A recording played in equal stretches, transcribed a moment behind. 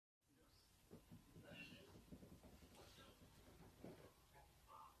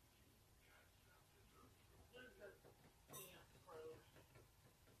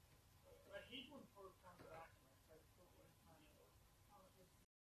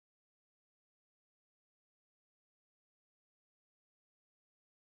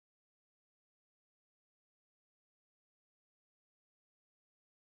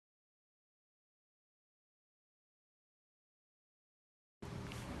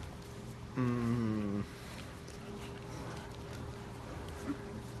Mm.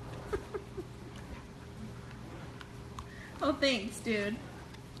 Oh, thanks, dude.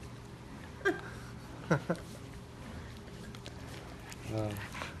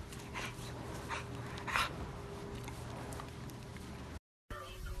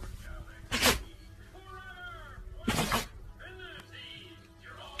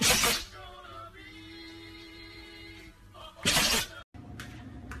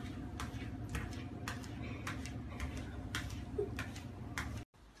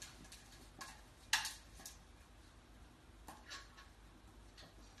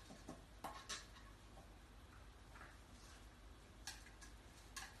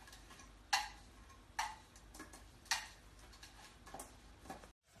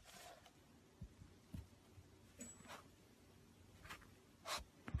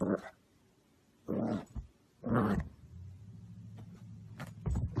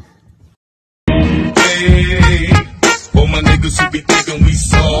 For my niggas who be thinking we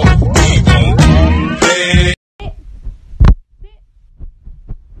soft, we don't play.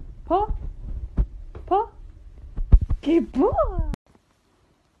 Paw. Paw. Good boy.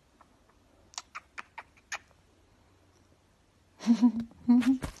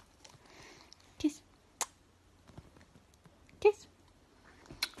 Kiss. Kiss.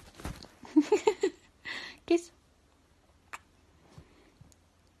 Kiss.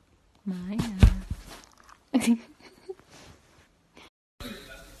 Maya.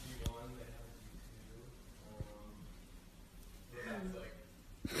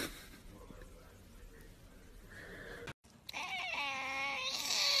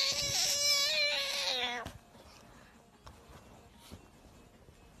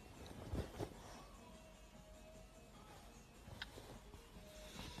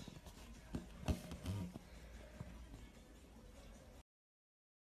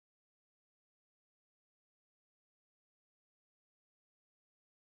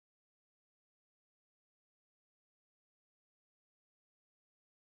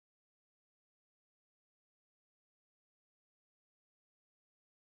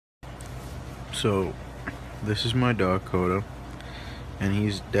 So, this is my dog Coda, and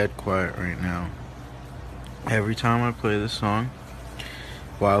he's dead quiet right now. Every time I play this song,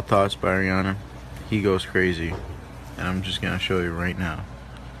 Wild Thoughts by Rihanna, he goes crazy. And I'm just gonna show you right now.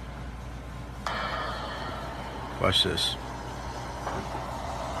 Watch this.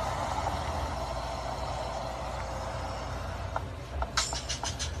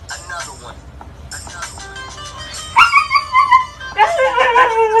 Another one.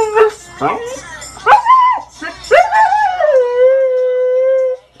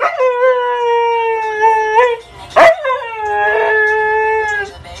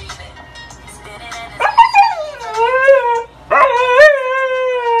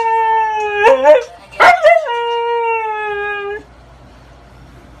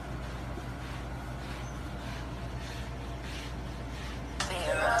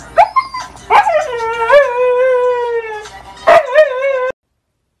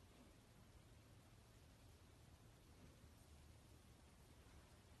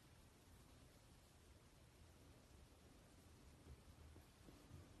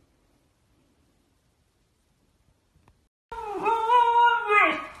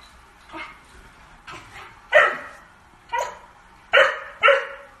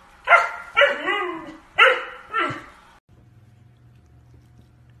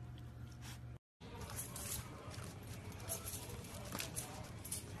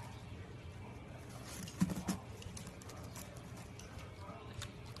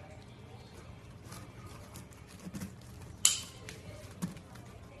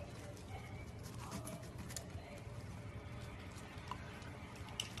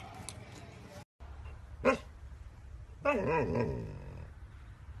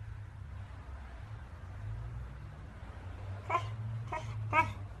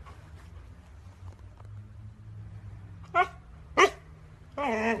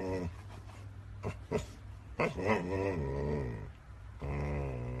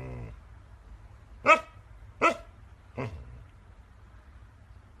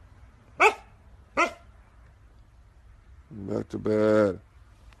 Back to bed.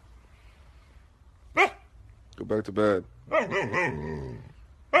 Go back to bed.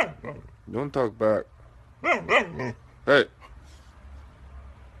 Don't talk back. Hey.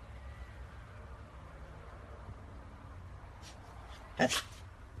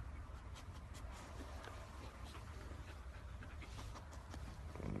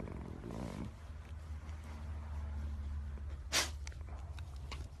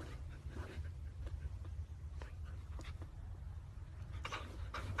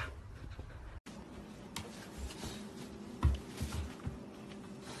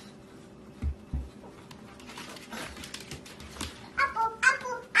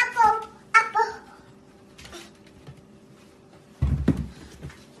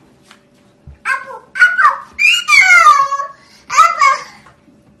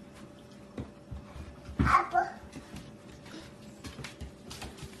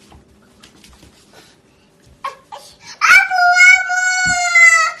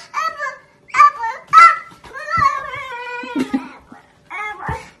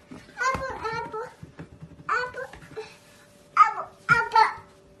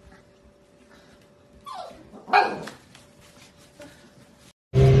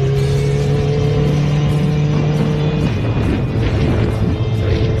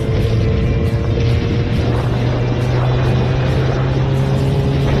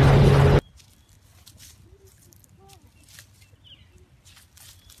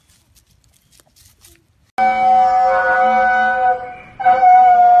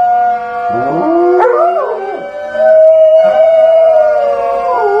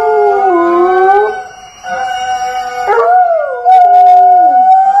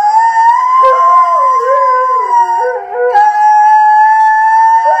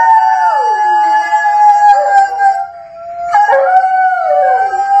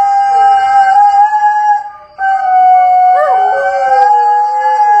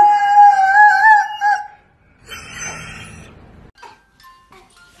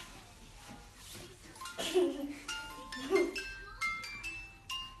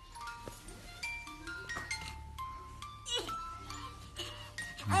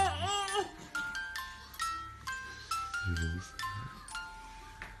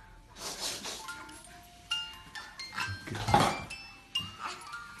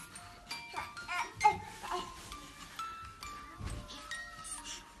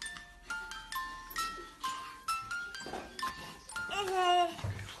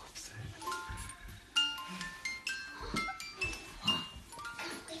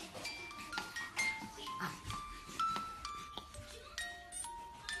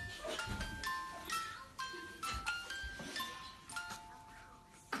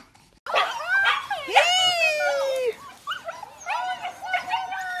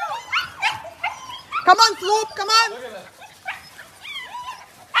 on, Floop, come on.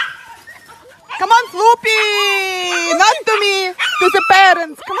 Come on, Floopy. Not to me, to the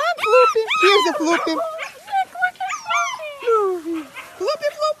parents. Come on, Floopy. Here's the Floopy. Floopy,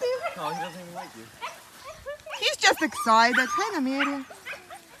 Floopy. No, he doesn't even like you. He's just excited. Hey, Namiri.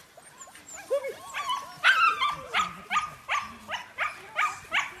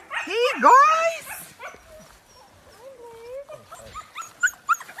 Hey, guys.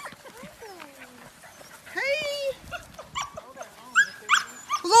 Hey.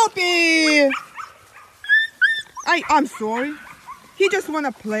 Floopy. I'm sorry. He just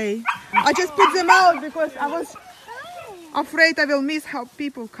wanna play. I just put them out because I was afraid I will miss how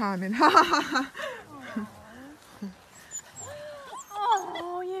people coming.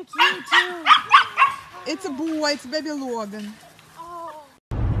 Oh, you're cute too. It's a boy, it's baby Logan.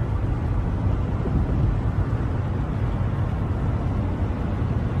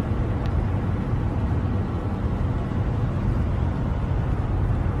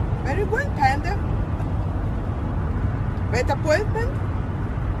 Where are you going, Panda? Vet appointment?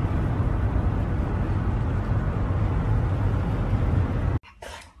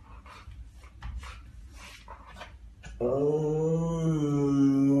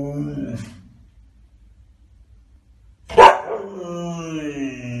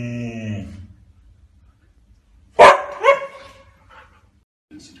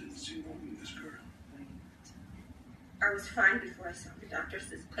 I was fine before I saw the doctors.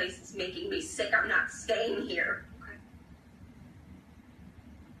 This place is making me sick. I'm not staying here. Okay.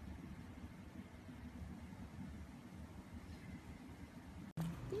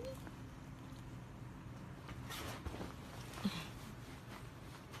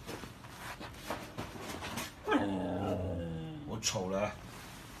 What丑了？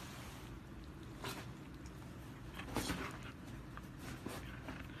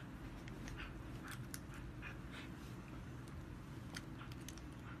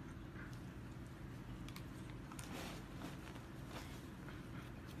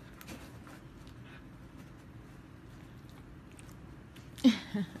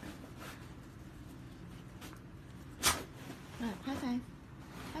 High five.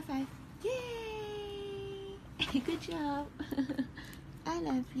 High five. Yay! Good job. I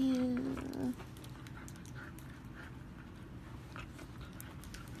love you.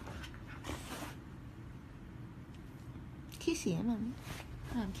 Kissy, mommy.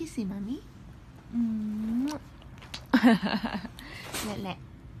 Kissy, mommy. Let.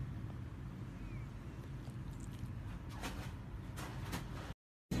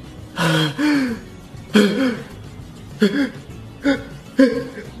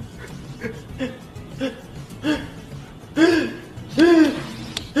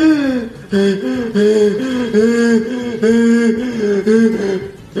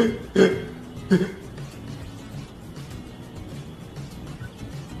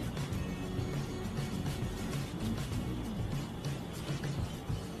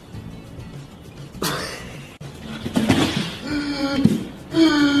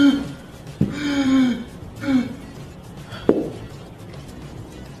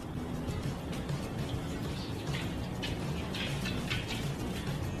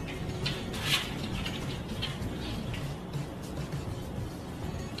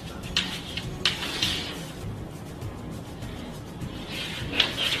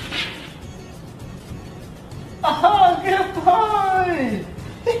 Oh, good boy!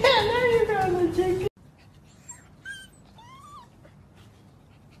 Yeah, there you go, little chicken.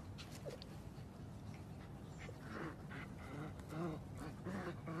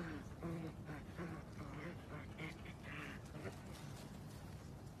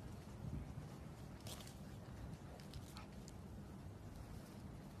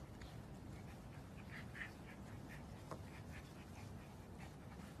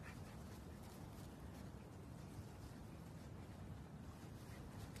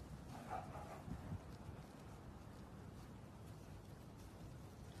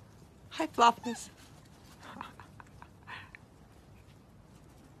 Hi, Fluffness.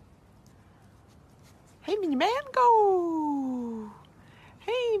 Hey, Mini Man, go!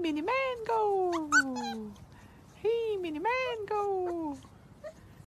 Hey, Mini Man, go! Hey, Mini Man, go!